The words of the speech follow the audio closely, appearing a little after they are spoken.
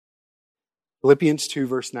Philippians 2,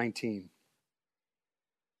 verse 19.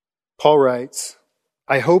 Paul writes,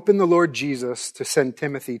 I hope in the Lord Jesus to send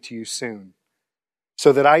Timothy to you soon,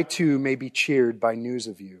 so that I too may be cheered by news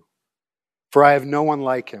of you. For I have no one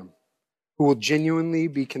like him, who will genuinely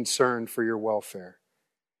be concerned for your welfare.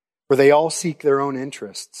 For they all seek their own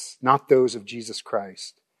interests, not those of Jesus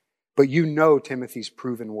Christ. But you know Timothy's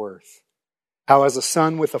proven worth, how as a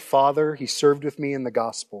son with a father he served with me in the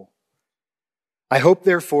gospel. I hope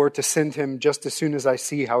therefore to send him just as soon as I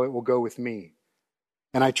see how it will go with me.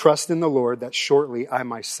 And I trust in the Lord that shortly I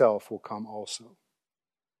myself will come also.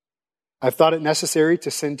 I've thought it necessary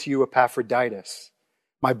to send to you Epaphroditus,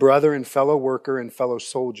 my brother and fellow worker and fellow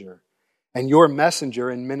soldier, and your messenger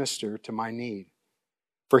and minister to my need.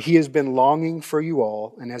 For he has been longing for you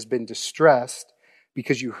all and has been distressed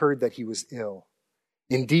because you heard that he was ill.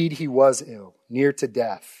 Indeed, he was ill, near to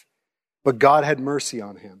death, but God had mercy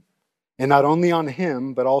on him, and not only on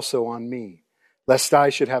him, but also on me, lest I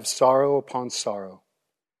should have sorrow upon sorrow.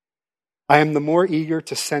 I am the more eager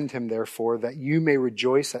to send him, therefore, that you may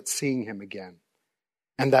rejoice at seeing him again,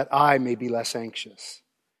 and that I may be less anxious.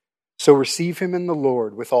 So receive him in the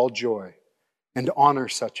Lord with all joy, and honor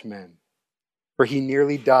such men, for he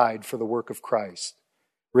nearly died for the work of Christ,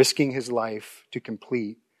 risking his life to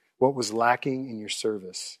complete what was lacking in your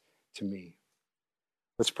service to me.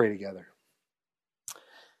 Let's pray together.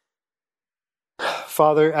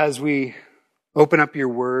 Father, as we open up your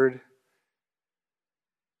word,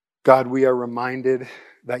 God, we are reminded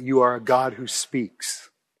that you are a God who speaks,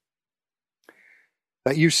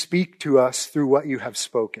 that you speak to us through what you have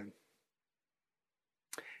spoken.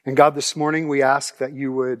 And God, this morning we ask that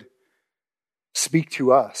you would speak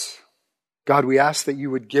to us. God, we ask that you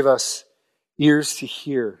would give us ears to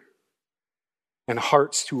hear and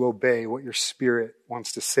hearts to obey what your Spirit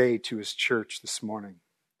wants to say to his church this morning.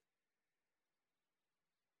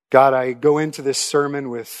 God, I go into this sermon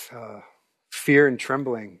with fear and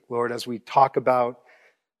trembling, Lord, as we talk about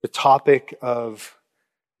the topic of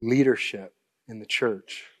leadership in the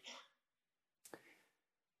church.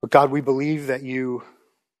 But God, we believe that you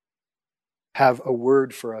have a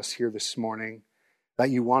word for us here this morning, that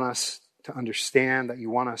you want us to understand, that you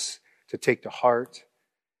want us to take to heart.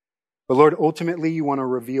 But Lord, ultimately, you want to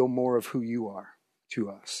reveal more of who you are to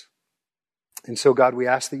us. And so, God, we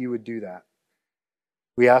ask that you would do that.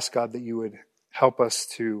 We ask, God, that you would help us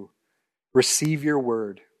to receive your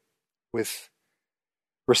word with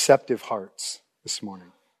receptive hearts this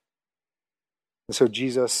morning. And so,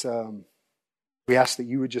 Jesus, we ask that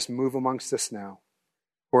you would just move amongst us now.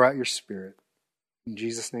 Pour out your Spirit. In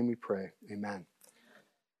Jesus' name we pray. Amen.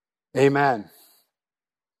 Amen.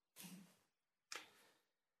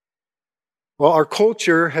 Well, our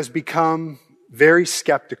culture has become very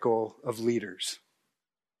skeptical of leaders.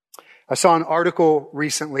 I saw an article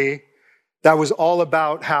recently that was all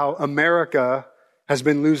about how America has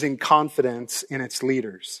been losing confidence in its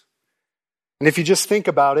leaders. And if you just think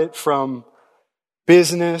about it, from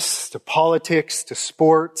business to politics to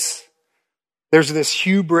sports, there's this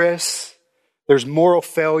hubris, there's moral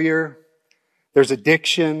failure, there's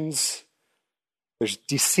addictions, there's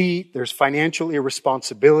deceit, there's financial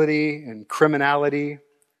irresponsibility and criminality.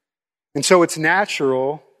 And so it's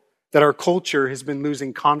natural that our culture has been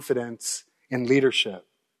losing confidence in leadership.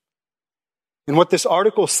 And what this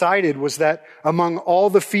article cited was that among all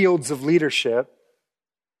the fields of leadership,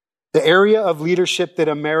 the area of leadership that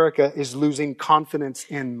America is losing confidence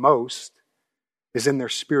in most is in their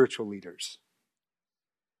spiritual leaders.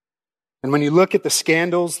 And when you look at the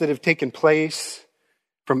scandals that have taken place,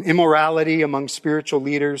 from immorality among spiritual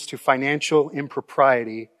leaders to financial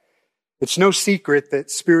impropriety, it's no secret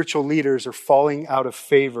that spiritual leaders are falling out of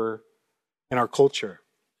favor in our culture.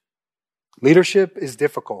 Leadership is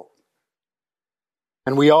difficult.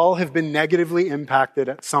 And we all have been negatively impacted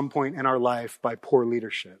at some point in our life by poor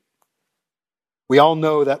leadership. We all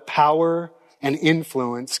know that power and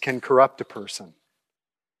influence can corrupt a person.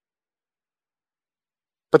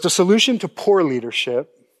 But the solution to poor leadership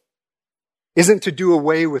isn't to do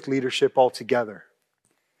away with leadership altogether.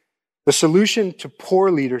 The solution to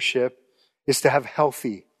poor leadership is to have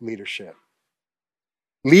healthy leadership.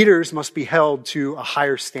 Leaders must be held to a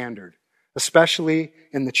higher standard, especially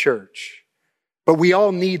in the church. But we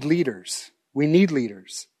all need leaders. We need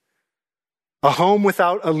leaders. A home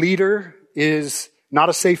without a leader is not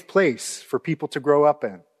a safe place for people to grow up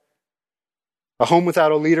in. A home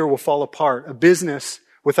without a leader will fall apart. A business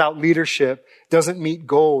without leadership doesn't meet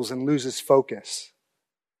goals and loses focus.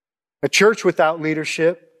 A church without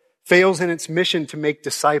leadership fails in its mission to make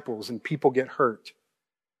disciples, and people get hurt.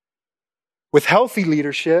 With healthy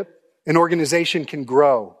leadership, an organization can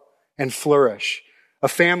grow and flourish. A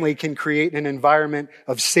family can create an environment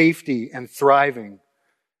of safety and thriving.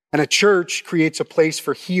 And a church creates a place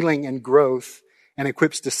for healing and growth and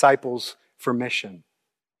equips disciples for mission.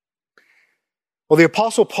 Well, the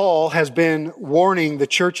Apostle Paul has been warning the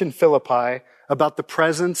church in Philippi about the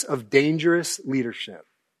presence of dangerous leadership.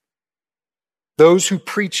 Those who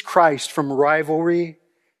preach Christ from rivalry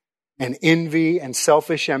and envy and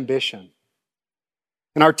selfish ambition.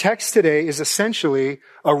 And our text today is essentially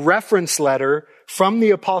a reference letter from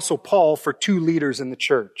the Apostle Paul for two leaders in the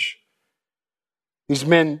church. These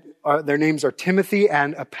men, their names are Timothy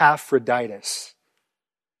and Epaphroditus.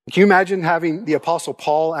 Can you imagine having the Apostle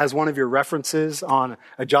Paul as one of your references on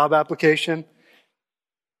a job application?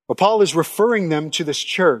 Well, Paul is referring them to this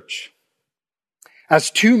church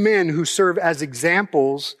as two men who serve as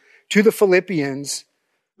examples to the Philippians,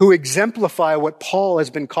 who exemplify what Paul has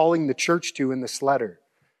been calling the church to in this letter.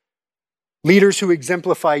 Leaders who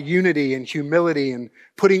exemplify unity and humility and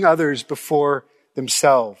putting others before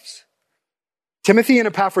themselves. Timothy and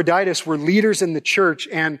Epaphroditus were leaders in the church,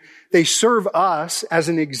 and they serve us as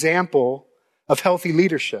an example of healthy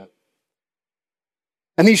leadership.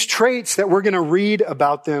 And these traits that we're going to read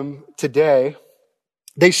about them today,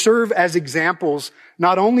 they serve as examples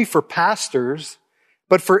not only for pastors,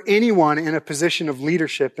 but for anyone in a position of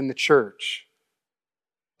leadership in the church.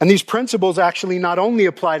 And these principles actually not only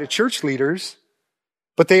apply to church leaders,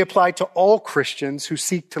 but they apply to all Christians who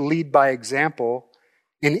seek to lead by example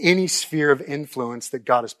in any sphere of influence that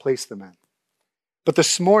God has placed them in. But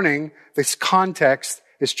this morning, this context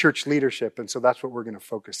is church leadership, and so that's what we're going to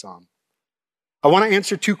focus on. I want to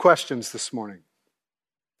answer two questions this morning.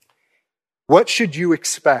 What should you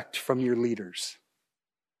expect from your leaders?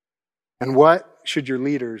 And what should your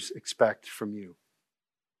leaders expect from you?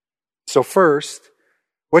 So first,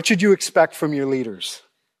 what should you expect from your leaders?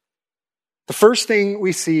 The first thing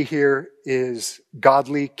we see here is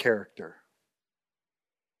godly character.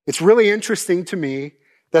 It's really interesting to me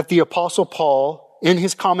that the Apostle Paul, in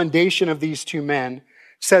his commendation of these two men,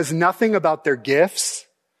 says nothing about their gifts,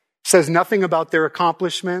 says nothing about their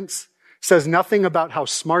accomplishments, says nothing about how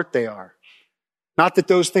smart they are. Not that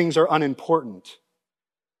those things are unimportant.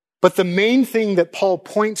 But the main thing that Paul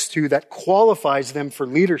points to that qualifies them for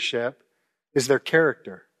leadership is their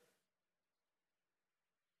character.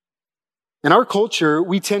 In our culture,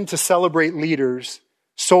 we tend to celebrate leaders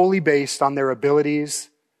solely based on their abilities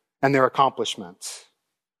and their accomplishments.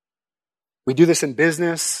 We do this in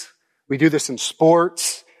business. We do this in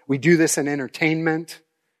sports. We do this in entertainment.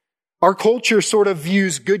 Our culture sort of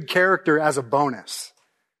views good character as a bonus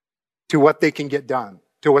to what they can get done,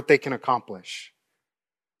 to what they can accomplish.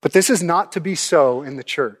 But this is not to be so in the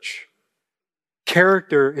church.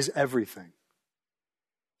 Character is everything.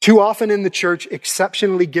 Too often in the church,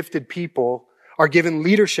 exceptionally gifted people are given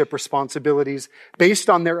leadership responsibilities based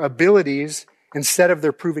on their abilities instead of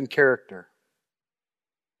their proven character.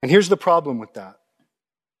 And here's the problem with that.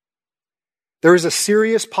 There is a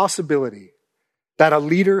serious possibility that a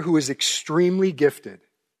leader who is extremely gifted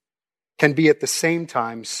can be at the same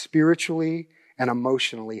time spiritually and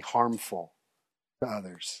emotionally harmful to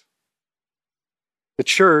others. The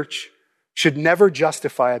church should never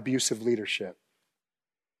justify abusive leadership.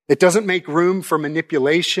 It doesn't make room for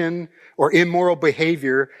manipulation or immoral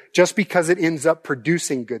behavior just because it ends up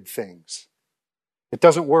producing good things. It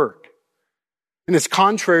doesn't work. And it's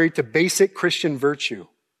contrary to basic Christian virtue.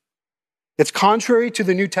 It's contrary to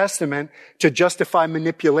the New Testament to justify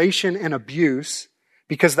manipulation and abuse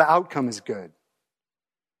because the outcome is good.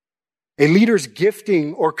 A leader's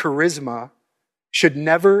gifting or charisma should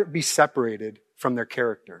never be separated from their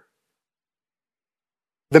character.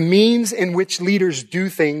 The means in which leaders do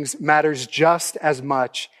things matters just as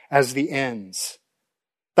much as the ends.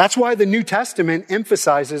 That's why the New Testament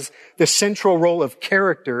emphasizes the central role of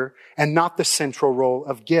character and not the central role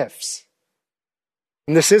of gifts.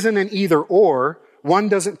 And this isn't an either or. One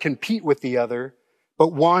doesn't compete with the other,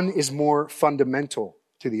 but one is more fundamental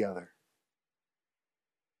to the other.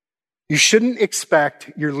 You shouldn't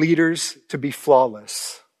expect your leaders to be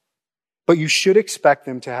flawless, but you should expect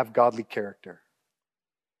them to have godly character.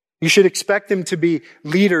 You should expect them to be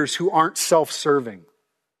leaders who aren't self-serving.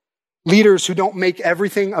 Leaders who don't make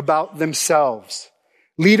everything about themselves.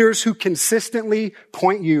 Leaders who consistently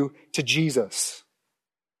point you to Jesus.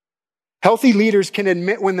 Healthy leaders can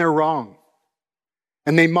admit when they're wrong.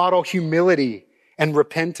 And they model humility and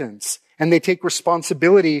repentance. And they take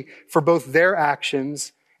responsibility for both their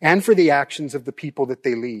actions and for the actions of the people that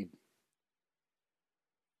they lead.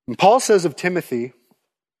 And Paul says of Timothy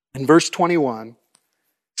in verse 21,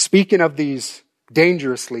 speaking of these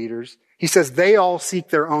dangerous leaders, he says they all seek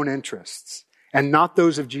their own interests and not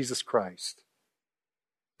those of Jesus Christ.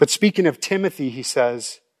 But speaking of Timothy, he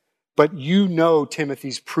says, but you know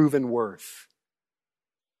Timothy's proven worth.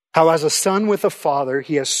 How as a son with a father,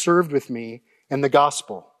 he has served with me in the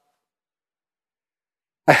gospel.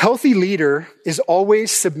 A healthy leader is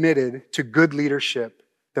always submitted to good leadership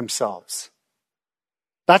themselves.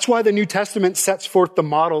 That's why the New Testament sets forth the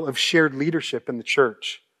model of shared leadership in the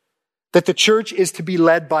church. That the church is to be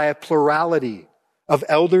led by a plurality of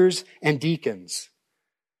elders and deacons.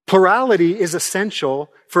 Plurality is essential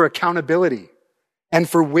for accountability and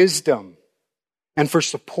for wisdom and for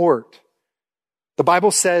support. The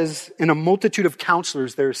Bible says, in a multitude of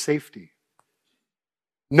counselors, there is safety.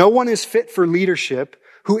 No one is fit for leadership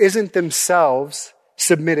who isn't themselves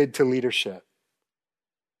submitted to leadership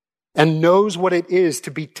and knows what it is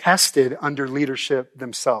to be tested under leadership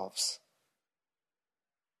themselves.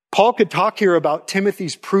 Paul could talk here about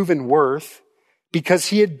Timothy's proven worth because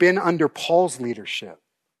he had been under Paul's leadership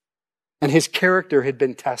and his character had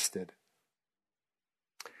been tested.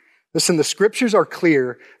 Listen, the scriptures are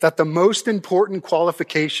clear that the most important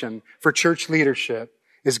qualification for church leadership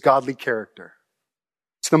is godly character.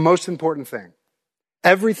 It's the most important thing.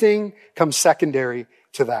 Everything comes secondary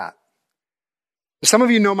to that. Some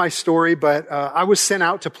of you know my story, but I was sent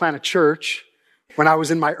out to plant a church when I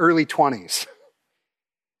was in my early 20s.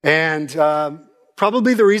 And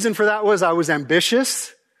probably the reason for that was I was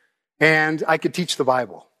ambitious and I could teach the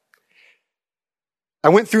Bible. I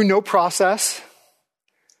went through no process.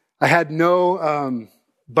 I had no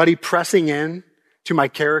buddy pressing in to my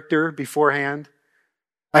character beforehand.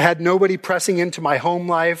 I had nobody pressing into my home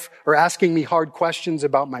life or asking me hard questions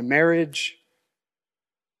about my marriage.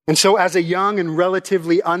 And so as a young and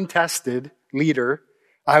relatively untested leader,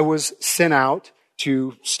 I was sent out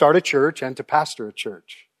to start a church and to pastor a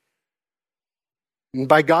church. And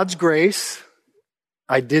by God's grace,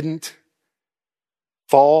 I didn't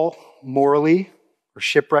fall morally or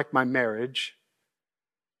shipwreck my marriage.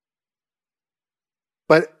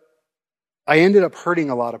 But I ended up hurting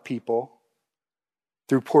a lot of people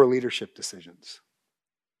through poor leadership decisions.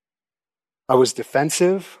 I was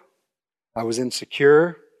defensive. I was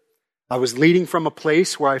insecure. I was leading from a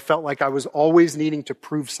place where I felt like I was always needing to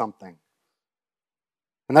prove something.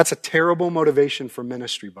 And that's a terrible motivation for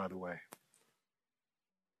ministry, by the way.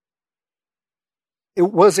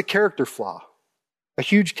 It was a character flaw, a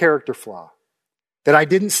huge character flaw that I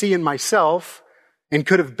didn't see in myself and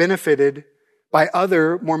could have benefited by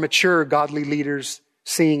other more mature godly leaders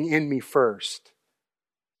seeing in me first.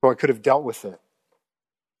 So I could have dealt with it.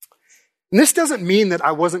 And this doesn't mean that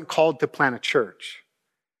I wasn't called to plant a church.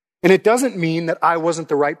 And it doesn't mean that I wasn't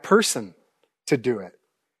the right person to do it.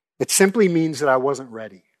 It simply means that I wasn't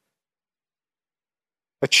ready.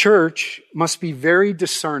 A church must be very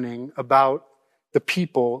discerning about the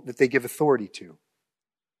people that they give authority to.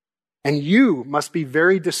 And you must be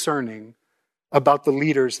very discerning about the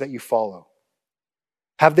leaders that you follow.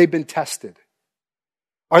 Have they been tested?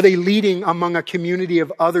 Are they leading among a community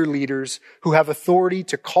of other leaders who have authority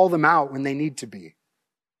to call them out when they need to be?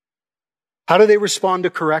 How do they respond to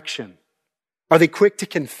correction? Are they quick to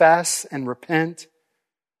confess and repent?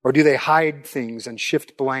 Or do they hide things and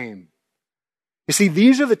shift blame? You see,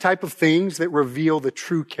 these are the type of things that reveal the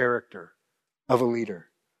true character of a leader.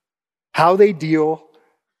 How they deal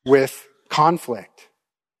with conflict.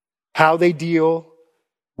 How they deal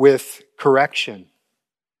with correction.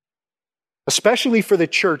 Especially for the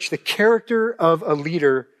church, the character of a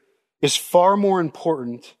leader is far more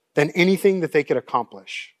important than anything that they could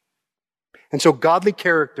accomplish. And so godly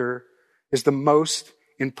character is the most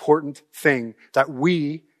important thing that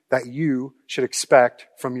you should expect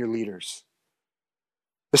from your leaders.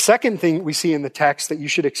 The second thing we see in the text that you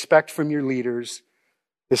should expect from your leaders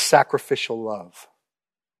is sacrificial love.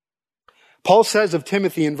 Paul says of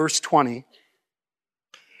Timothy in verse 20,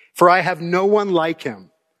 "For I have no one like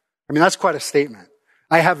him." I mean, that's quite a statement.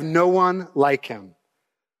 "I have no one like him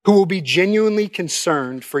who will be genuinely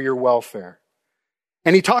concerned for your welfare."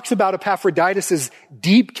 And he talks about Epaphroditus'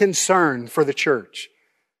 deep concern for the church.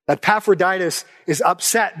 That Epaphroditus is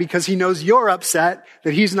upset because he knows you're upset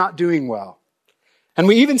that he's not doing well. And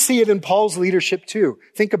we even see it in Paul's leadership too.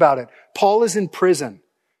 Think about it. Paul is in prison.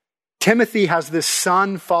 Timothy has this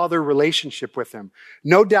son-father relationship with him.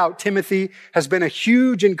 No doubt Timothy has been a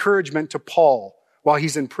huge encouragement to Paul while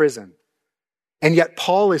he's in prison. And yet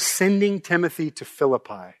Paul is sending Timothy to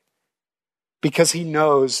Philippi because he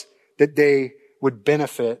knows that they would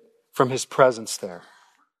benefit from his presence there.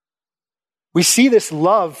 We see this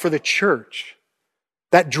love for the church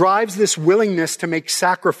that drives this willingness to make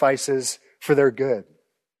sacrifices for their good.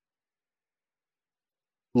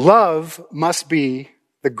 Love must be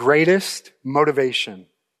the greatest motivation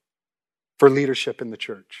for leadership in the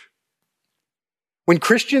church. When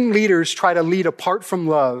Christian leaders try to lead apart from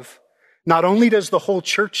love, not only does the whole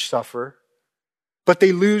church suffer, but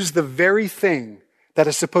they lose the very thing that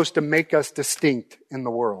is supposed to make us distinct in the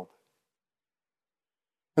world.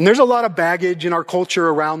 And there's a lot of baggage in our culture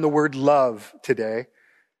around the word love today.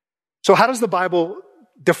 So how does the Bible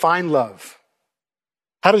define love?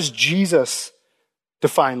 How does Jesus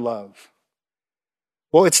define love?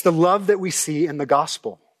 Well, it's the love that we see in the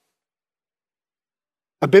gospel.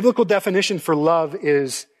 A biblical definition for love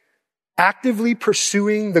is actively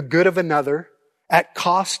pursuing the good of another at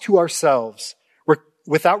cost to ourselves,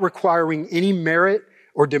 without requiring any merit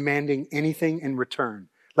or demanding anything in return.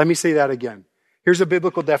 Let me say that again. Here's a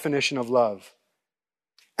biblical definition of love.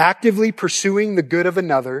 Actively pursuing the good of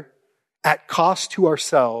another at cost to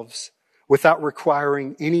ourselves without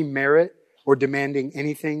requiring any merit or demanding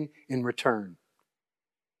anything in return.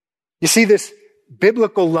 You see, this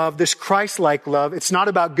biblical love, this Christ-like love, it's not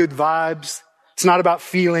about good vibes. It's not about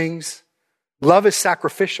feelings. Love is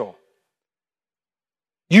sacrificial.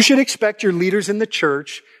 You should expect your leaders in the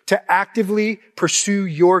church to actively pursue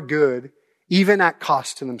your good, even at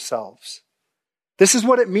cost to themselves. This is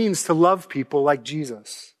what it means to love people like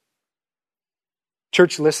Jesus.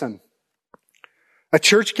 Church, listen. A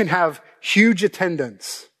church can have huge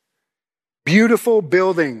attendance, beautiful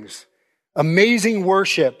buildings, amazing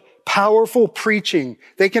worship, powerful preaching.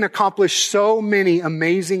 They can accomplish so many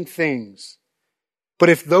amazing things. But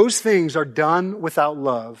if those things are done without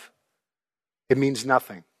love, it means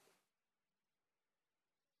nothing.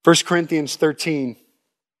 1 Corinthians 13.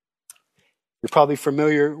 You're probably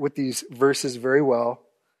familiar with these verses very well.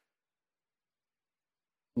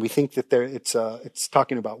 We think that it's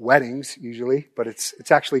talking about weddings usually, but it's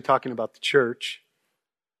actually talking about the church.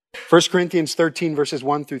 1 Corinthians 13 verses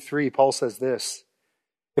 1 through 3, Paul says this: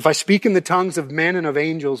 "If I speak in the tongues of men and of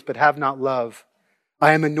angels, but have not love,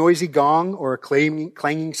 I am a noisy gong or a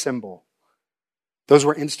clanging cymbal." Those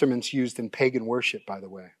were instruments used in pagan worship, by the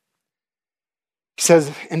way. He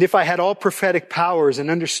says, "And if I had all prophetic powers and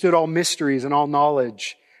understood all mysteries and all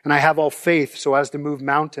knowledge, and I have all faith so as to move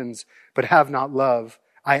mountains, but have not love,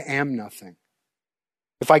 I am nothing.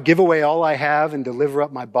 If I give away all I have and deliver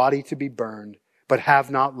up my body to be burned, but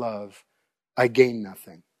have not love, I gain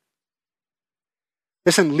nothing."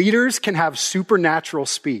 Listen, leaders can have supernatural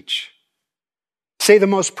speech, say the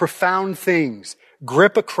most profound things,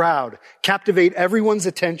 grip a crowd, captivate everyone's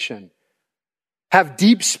attention, have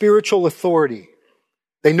deep spiritual authority.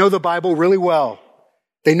 They know the Bible really well.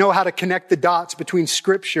 They know how to connect the dots between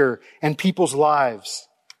Scripture and people's lives.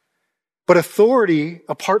 But authority,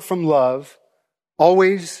 apart from love,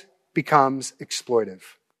 always becomes exploitive.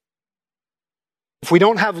 If we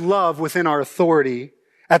don't have love within our authority,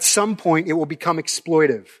 at some point it will become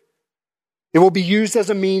exploitive. It will be used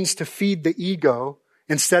as a means to feed the ego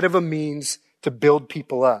instead of a means to build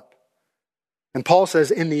people up. And Paul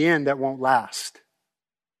says, in the end, that won't last.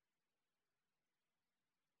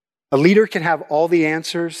 A leader can have all the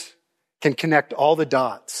answers, can connect all the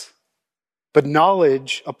dots, but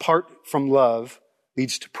knowledge apart from love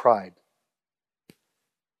leads to pride.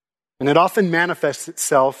 And it often manifests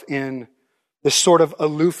itself in this sort of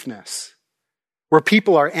aloofness, where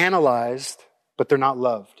people are analyzed, but they're not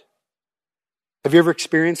loved. Have you ever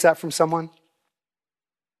experienced that from someone?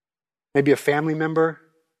 Maybe a family member,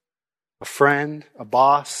 a friend, a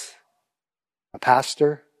boss, a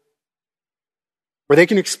pastor, where they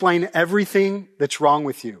can explain everything that's wrong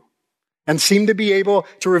with you and seem to be able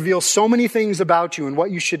to reveal so many things about you and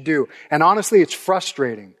what you should do. And honestly, it's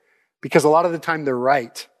frustrating because a lot of the time they're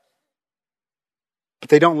right, but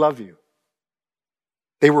they don't love you.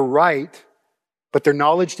 They were right, but their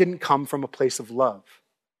knowledge didn't come from a place of love.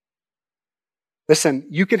 Listen,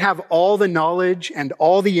 you can have all the knowledge and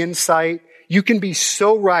all the insight. You can be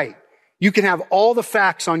so right. You can have all the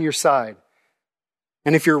facts on your side.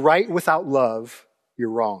 And if you're right without love, you're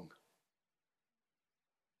wrong.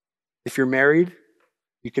 If you're married,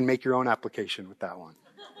 you can make your own application with that one.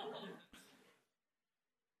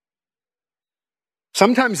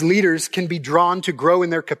 Sometimes leaders can be drawn to grow in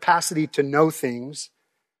their capacity to know things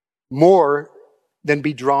more than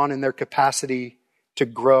be drawn in their capacity to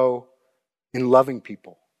grow in loving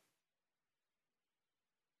people.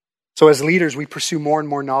 So as leaders, we pursue more and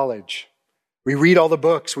more knowledge. We read all the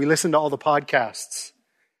books. We listen to all the podcasts.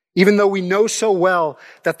 Even though we know so well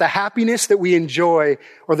that the happiness that we enjoy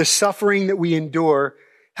or the suffering that we endure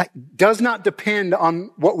does not depend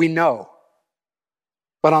on what we know,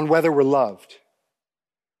 but on whether we're loved.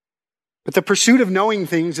 But the pursuit of knowing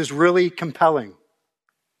things is really compelling.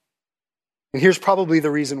 And here's probably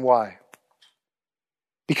the reason why.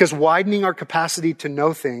 Because widening our capacity to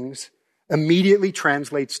know things immediately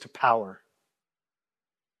translates to power.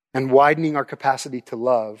 And widening our capacity to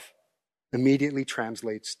love immediately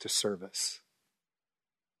translates to service.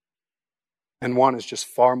 And one is just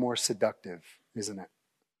far more seductive, isn't it?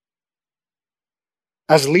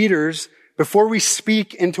 As leaders, before we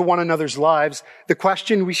speak into one another's lives, the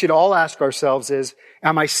question we should all ask ourselves is,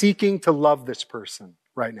 am I seeking to love this person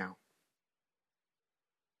right now?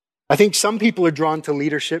 I think some people are drawn to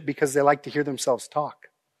leadership because they like to hear themselves talk.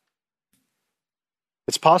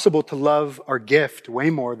 It's possible to love our gift way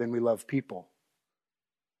more than we love people.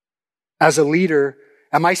 As a leader,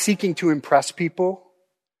 am I seeking to impress people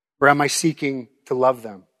or am I seeking to love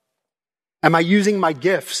them? Am I using my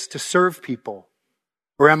gifts to serve people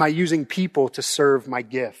or am I using people to serve my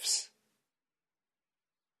gifts?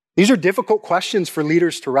 These are difficult questions for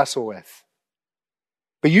leaders to wrestle with.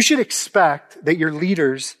 But you should expect that your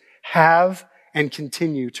leaders have and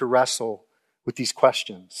continue to wrestle with these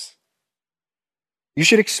questions. You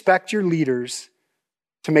should expect your leaders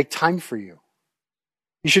to make time for you.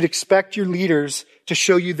 You should expect your leaders to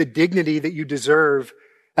show you the dignity that you deserve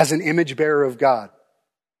as an image bearer of God.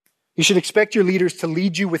 You should expect your leaders to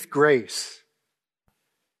lead you with grace.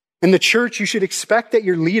 In the church, you should expect that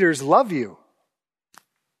your leaders love you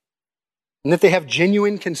and that they have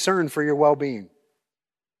genuine concern for your well-being.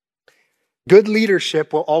 Good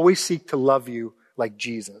leadership will always seek to love you like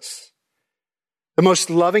Jesus. The most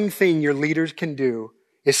loving thing your leaders can do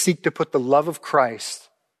is seek to put the love of Christ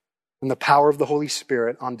and the power of the Holy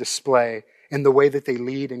Spirit on display in the way that they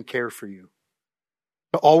lead and care for you.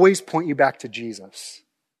 To always point you back to Jesus.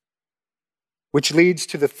 Which leads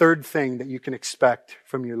to the third thing that you can expect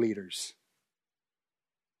from your leaders.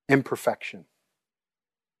 Imperfection.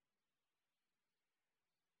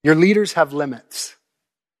 Your leaders have limits.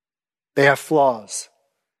 They have flaws.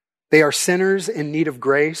 They are sinners in need of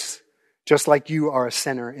grace, just like you are a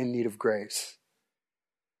sinner in need of grace.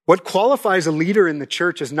 What qualifies a leader in the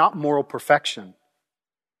church is not moral perfection.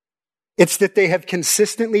 It's that they have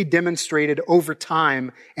consistently demonstrated over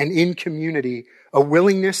time and in community a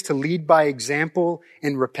willingness to lead by example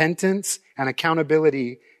in repentance and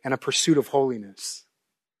accountability and a pursuit of holiness.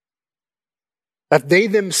 That they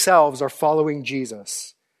themselves are following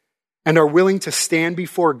Jesus and are willing to stand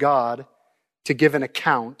before God to give an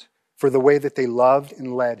account for the way that they loved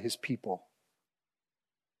and led his people.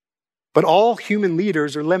 But all human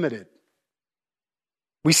leaders are limited.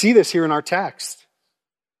 We see this here in our text.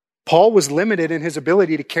 Paul was limited in his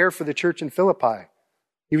ability to care for the church in Philippi.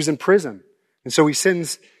 He was in prison, and so he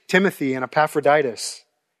sends Timothy and Epaphroditus.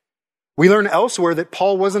 We learn elsewhere that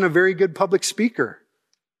Paul wasn't a very good public speaker.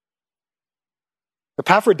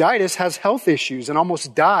 Epaphroditus has health issues and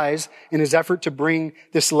almost dies in his effort to bring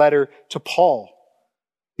this letter to Paul.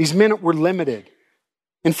 These men were limited.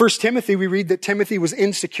 In 1 Timothy, we read that Timothy was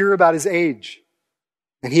insecure about his age,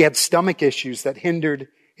 and he had stomach issues that hindered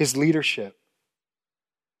his leadership.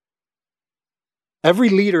 Every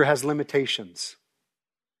leader has limitations.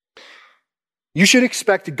 You should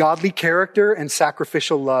expect godly character and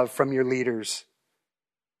sacrificial love from your leaders,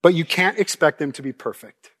 but you can't expect them to be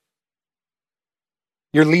perfect.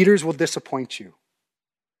 Your leaders will disappoint you.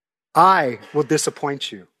 I will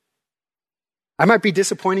disappoint you. I might be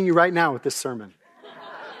disappointing you right now with this sermon.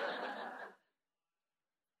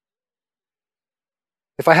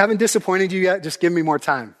 If I haven't disappointed you yet, just give me more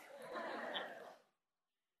time.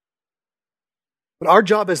 But our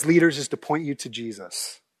job as leaders is to point you to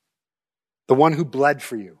Jesus, the one who bled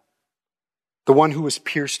for you, the one who was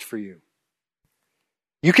pierced for you.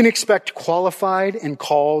 You can expect qualified and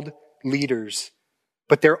called leaders,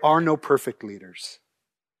 but there are no perfect leaders.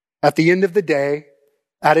 At the end of the day,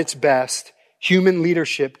 at its best, human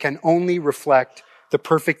leadership can only reflect the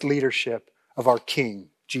perfect leadership of our King,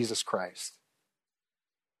 Jesus Christ.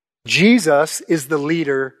 Jesus is the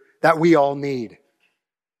leader that we all need.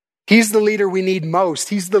 He's the leader we need most.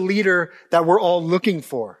 He's the leader that we're all looking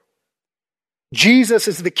for. Jesus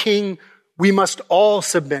is the King we must all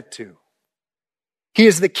submit to. He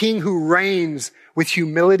is the King who reigns with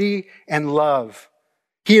humility and love.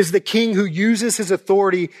 He is the King who uses his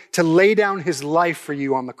authority to lay down his life for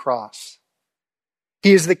you on the cross.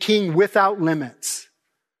 He is the King without limits,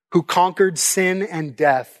 who conquered sin and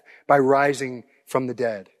death by rising from the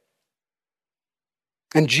dead.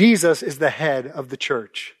 And Jesus is the head of the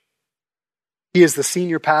church. He is the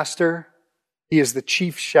senior pastor. He is the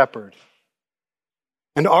chief shepherd.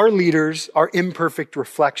 And our leaders are imperfect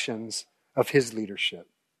reflections of his leadership.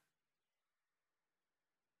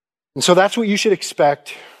 And so that's what you should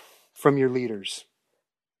expect from your leaders.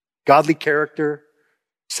 Godly character,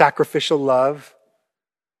 sacrificial love,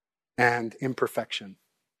 and imperfection.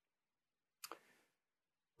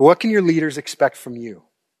 What can your leaders expect from you?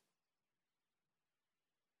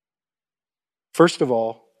 First of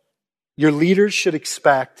all, your leaders should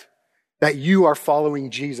expect that you are following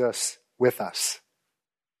Jesus with us.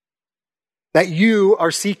 That you are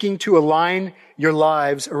seeking to align your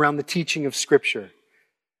lives around the teaching of Scripture.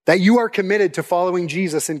 That you are committed to following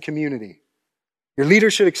Jesus in community. Your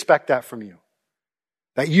leaders should expect that from you.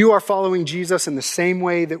 That you are following Jesus in the same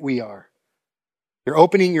way that we are. You're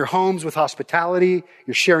opening your homes with hospitality.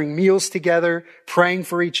 You're sharing meals together, praying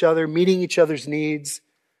for each other, meeting each other's needs,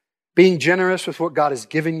 being generous with what God has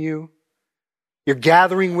given you. You're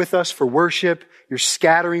gathering with us for worship. You're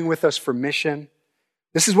scattering with us for mission.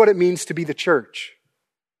 This is what it means to be the church.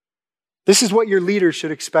 This is what your leaders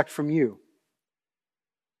should expect from you.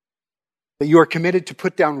 That you are committed to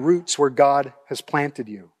put down roots where God has planted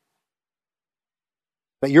you.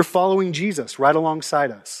 That you're following Jesus right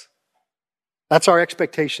alongside us. That's our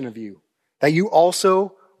expectation of you. That you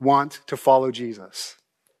also want to follow Jesus.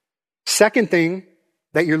 Second thing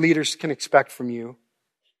that your leaders can expect from you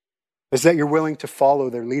is that you're willing to follow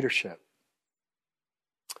their leadership.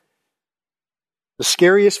 The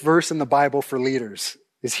scariest verse in the Bible for leaders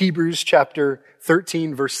is Hebrews chapter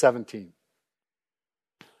 13, verse 17.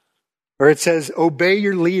 Where it says, "Obey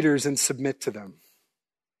your leaders and submit to them,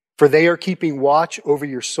 for they are keeping watch over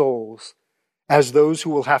your souls as those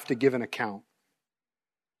who will have to give an account.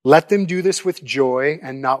 Let them do this with joy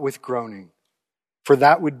and not with groaning, for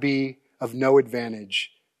that would be of no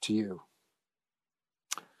advantage to you."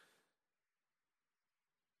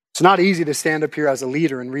 It's not easy to stand up here as a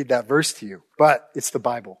leader and read that verse to you, but it's the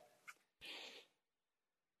Bible.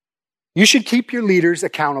 You should keep your leaders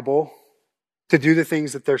accountable to do the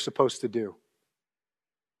things that they're supposed to do.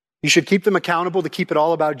 You should keep them accountable to keep it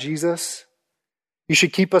all about Jesus. You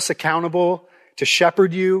should keep us accountable to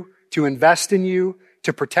shepherd you, to invest in you,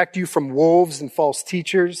 to protect you from wolves and false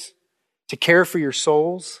teachers, to care for your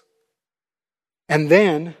souls. And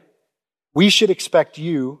then we should expect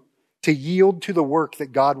you to yield to the work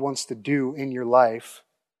that God wants to do in your life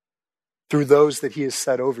through those that He has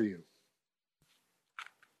set over you.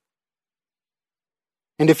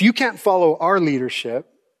 And if you can't follow our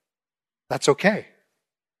leadership, that's okay.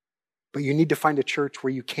 But you need to find a church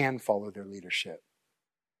where you can follow their leadership.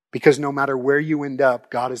 Because no matter where you end up,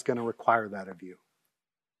 God is going to require that of you.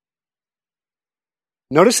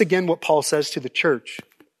 Notice again what Paul says to the church.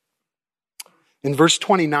 In verse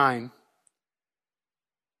 29,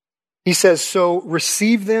 he says, "So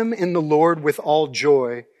receive them in the Lord with all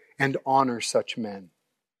joy and honor such men."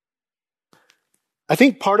 I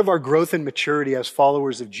think part of our growth and maturity as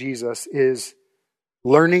followers of Jesus is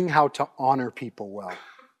learning how to honor people well.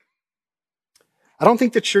 I don't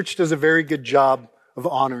think the church does a very good job of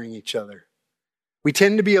honoring each other. We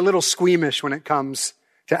tend to be a little squeamish when it comes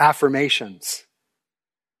to affirmations.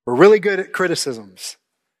 We're really good at criticisms,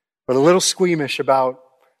 but a little squeamish about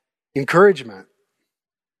encouragement.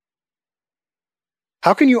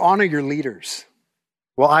 How can you honor your leaders?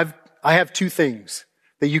 Well, I have two things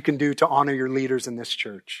that you can do to honor your leaders in this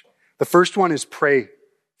church. The first one is pray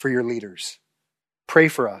for your leaders. Pray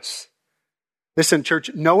for us. Listen,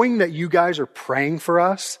 church, knowing that you guys are praying for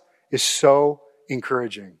us is so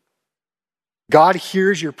encouraging. God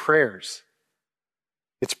hears your prayers.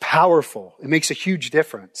 It's powerful. It makes a huge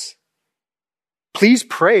difference. Please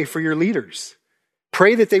pray for your leaders.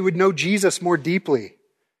 Pray that they would know Jesus more deeply,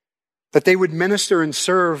 that they would minister and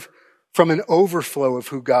serve from an overflow of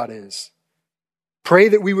who God is. Pray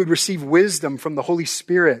that we would receive wisdom from the Holy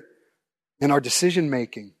Spirit in our decision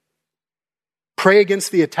making. Pray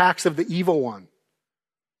against the attacks of the evil one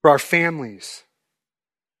for our families.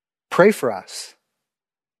 Pray for us.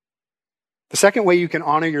 The second way you can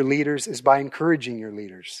honor your leaders is by encouraging your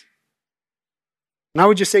leaders. And I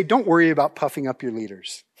would just say, don't worry about puffing up your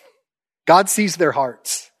leaders. God sees their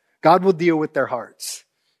hearts. God will deal with their hearts.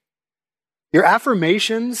 Your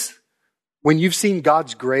affirmations, when you've seen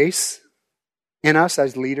God's grace in us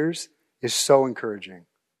as leaders, is so encouraging.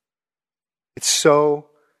 It's so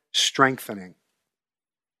strengthening.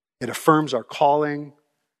 It affirms our calling.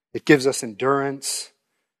 It gives us endurance.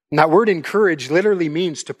 And that word encourage literally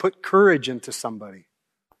means to put courage into somebody.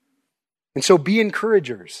 And so be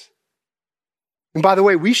encouragers. And by the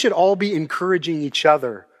way, we should all be encouraging each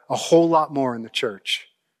other a whole lot more in the church.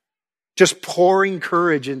 Just pouring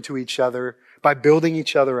courage into each other by building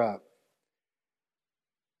each other up.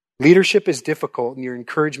 Leadership is difficult, and your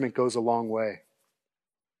encouragement goes a long way.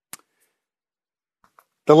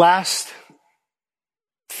 The last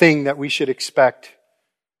thing that we should expect,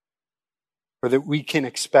 or that we can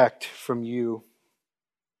expect from you,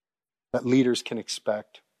 that leaders can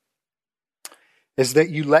expect, is that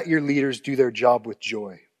you let your leaders do their job with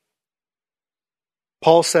joy.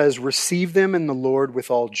 Paul says, receive them in the Lord with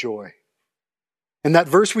all joy. And that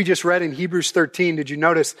verse we just read in Hebrews 13, did you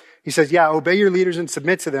notice? He says, yeah, obey your leaders and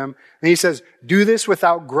submit to them. And he says, do this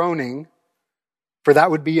without groaning, for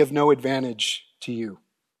that would be of no advantage to you.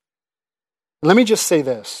 Let me just say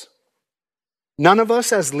this. None of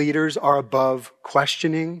us as leaders are above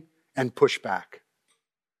questioning and pushback.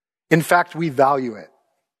 In fact, we value it.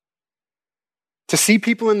 To see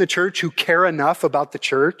people in the church who care enough about the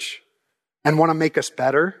church and want to make us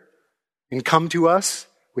better and come to us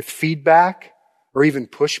with feedback or even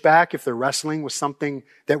pushback if they're wrestling with something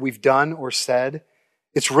that we've done or said,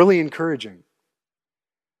 it's really encouraging.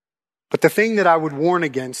 But the thing that I would warn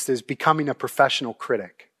against is becoming a professional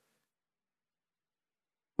critic.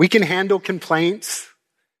 We can handle complaints,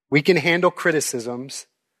 we can handle criticisms,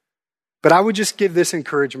 but I would just give this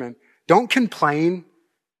encouragement. Don't complain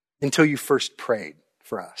until you first prayed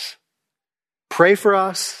for us. Pray for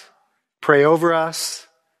us, pray over us,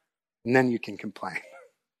 and then you can complain.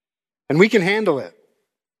 And we can handle it.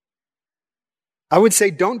 I would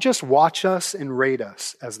say don't just watch us and rate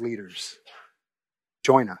us as leaders.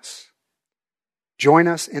 Join us. Join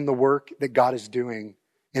us in the work that God is doing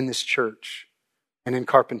in this church and in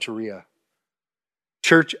Carpinteria.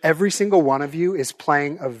 Church, every single one of you is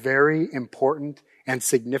playing a very important and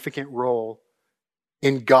significant role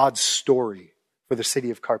in God's story for the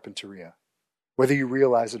city of Carpinteria, whether you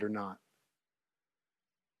realize it or not.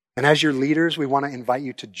 And as your leaders, we want to invite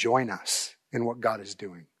you to join us in what God is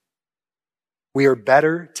doing. We are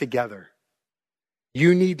better together.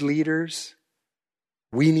 You need leaders,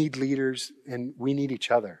 we need leaders, and we need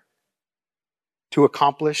each other to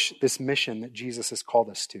accomplish this mission that Jesus has called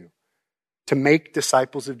us to make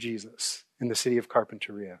disciples of Jesus in the city of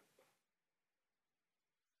Carpinteria.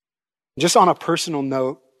 Just on a personal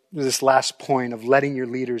note, this last point of letting your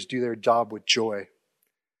leaders do their job with joy,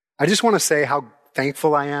 I just want to say how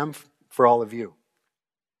thankful I am for all of you.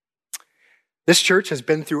 This church has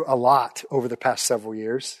been through a lot over the past several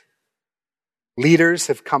years. Leaders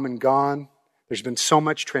have come and gone. There's been so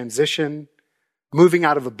much transition. Moving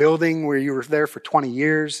out of a building where you were there for 20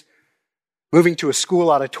 years, moving to a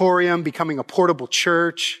school auditorium, becoming a portable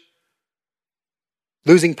church,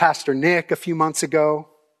 losing Pastor Nick a few months ago.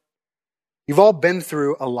 You've all been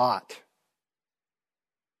through a lot.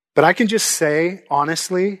 But I can just say,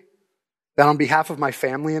 honestly, that on behalf of my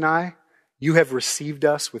family and I, you have received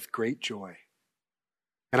us with great joy.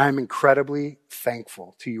 And I'm incredibly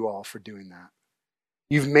thankful to you all for doing that.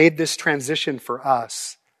 You've made this transition for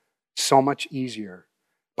us so much easier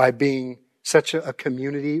by being such a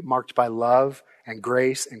community marked by love and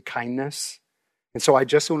grace and kindness. And so I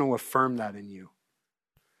just want to affirm that in you.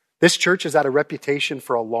 This church has had a reputation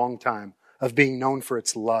for a long time of being known for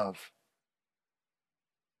its love.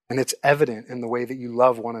 And it's evident in the way that you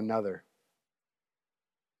love one another.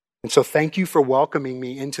 And so thank you for welcoming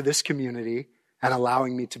me into this community and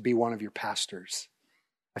allowing me to be one of your pastors.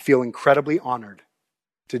 I feel incredibly honored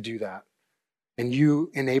to do that. And you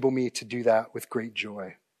enable me to do that with great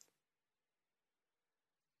joy.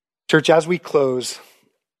 Church, as we close,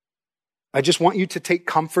 I just want you to take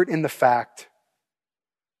comfort in the fact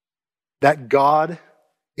that God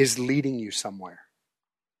is leading you somewhere.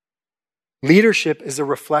 Leadership is a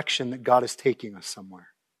reflection that God is taking us somewhere.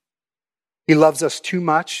 He loves us too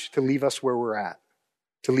much to leave us where we're at,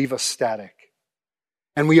 to leave us static.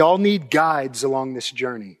 And we all need guides along this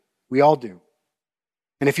journey. We all do.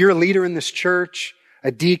 And if you're a leader in this church,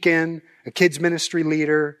 a deacon, a kids ministry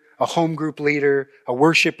leader, a home group leader, a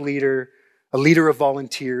worship leader, a leader of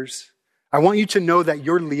volunteers, I want you to know that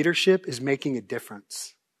your leadership is making a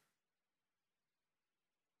difference.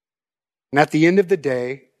 And at the end of the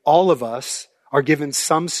day, all of us are given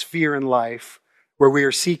some sphere in life where we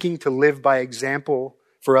are seeking to live by example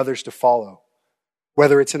for others to follow.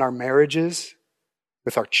 Whether it's in our marriages,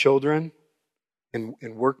 with our children, in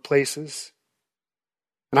workplaces.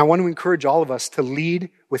 And I want to encourage all of us to lead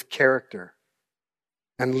with character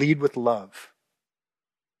and lead with love.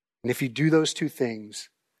 And if you do those two things,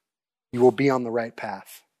 you will be on the right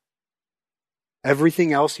path.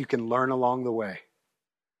 Everything else you can learn along the way.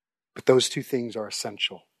 But those two things are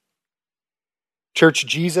essential. Church,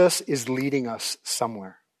 Jesus is leading us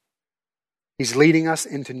somewhere. He's leading us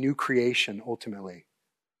into new creation, ultimately.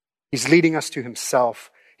 He's leading us to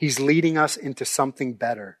himself. He's leading us into something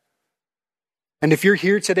better. And if you're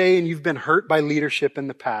here today and you've been hurt by leadership in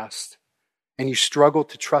the past, and you struggle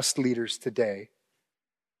to trust leaders today,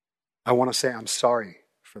 I want to say I'm sorry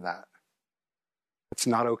for that. It's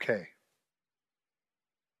not okay.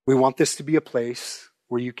 We want this to be a place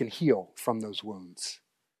where you can heal from those wounds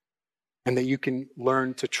and that you can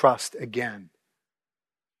learn to trust again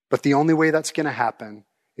But the only way that's going to happen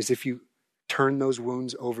is if you turn those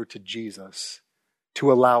wounds over to Jesus,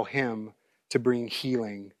 to allow him to bring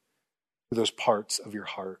healing to those parts of your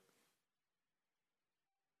heart.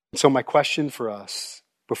 And so my question for us,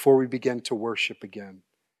 before we begin to worship again,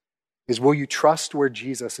 is will you trust where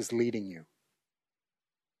Jesus is leading you?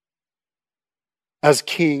 As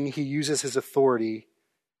king, he uses his authority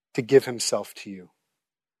to give himself to you.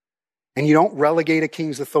 And you don't relegate a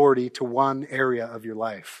king's authority to one area of your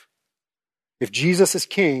life. If Jesus is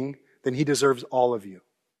king, then he deserves all of you.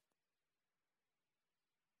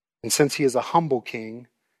 And since he is a humble king,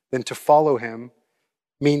 then to follow him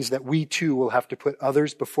means that we too will have to put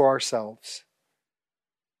others before ourselves,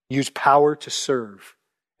 use power to serve,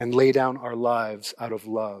 and lay down our lives out of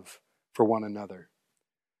love for one another.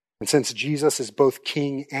 And since Jesus is both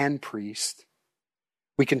king and priest,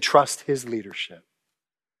 we can trust his leadership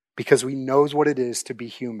because he knows what it is to be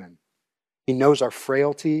human. He knows our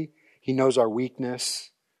frailty, he knows our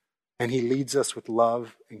weakness, and he leads us with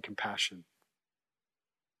love and compassion.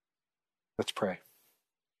 Let's pray.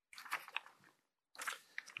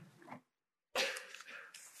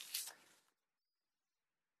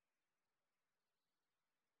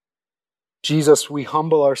 Jesus, we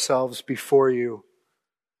humble ourselves before you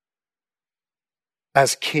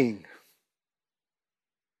as King.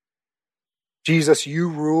 Jesus, you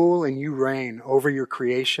rule and you reign over your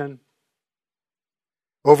creation,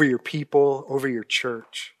 over your people, over your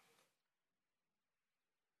church.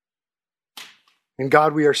 And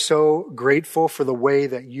God, we are so grateful for the way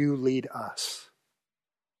that you lead us.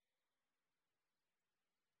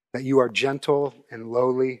 That you are gentle and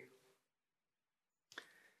lowly.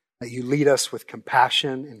 That you lead us with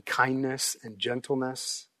compassion and kindness and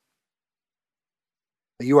gentleness.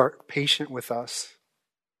 That you are patient with us.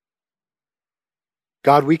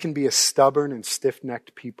 God, we can be a stubborn and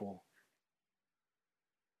stiff-necked people.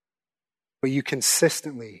 But you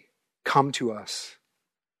consistently come to us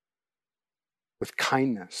with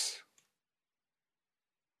kindness,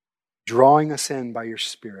 drawing us in by your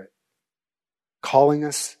Spirit, calling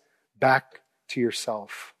us back to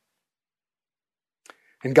yourself.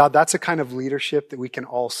 And God, that's a kind of leadership that we can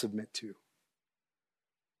all submit to.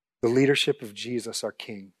 The leadership of Jesus, our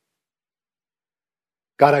King.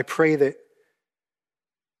 God, I pray that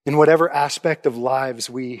in whatever aspect of lives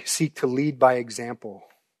we seek to lead by example,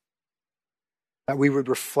 that we would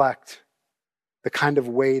reflect the kind of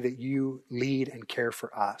way that you lead and care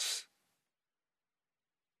for us.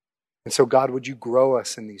 And so, God, would you grow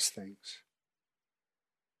us in these things?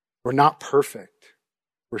 We're not perfect.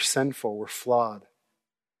 We're sinful. We're flawed.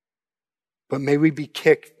 But may we be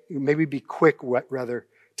quick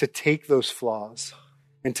to take those flaws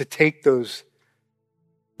and to take those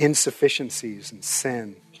insufficiencies and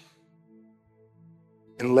sin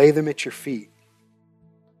and lay them at your feet.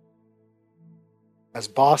 As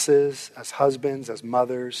bosses, as husbands, as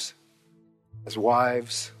mothers, as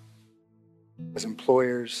wives, as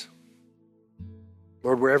employers.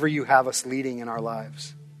 Lord, wherever you have us leading in our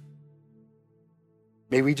lives,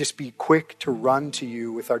 may we just be quick to run to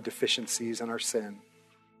you with our deficiencies and our sin,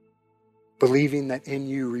 believing that in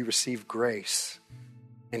you we receive grace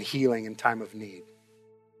and healing in time of need,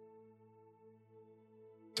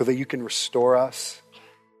 so that you can restore us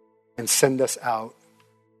and send us out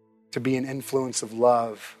to be an influence of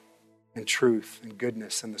love and truth and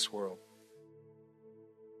goodness in this world.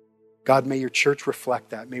 God, may your church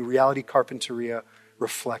reflect that. May Reality Carpinteria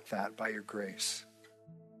reflect that by your grace.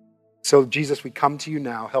 So, Jesus, we come to you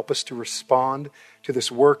now. Help us to respond to this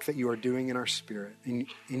work that you are doing in our spirit, in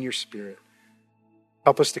your spirit.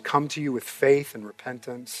 Help us to come to you with faith and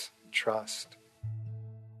repentance and trust.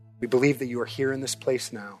 We believe that you are here in this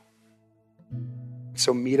place now.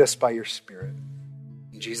 So meet us by your Spirit.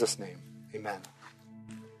 In Jesus' name, amen.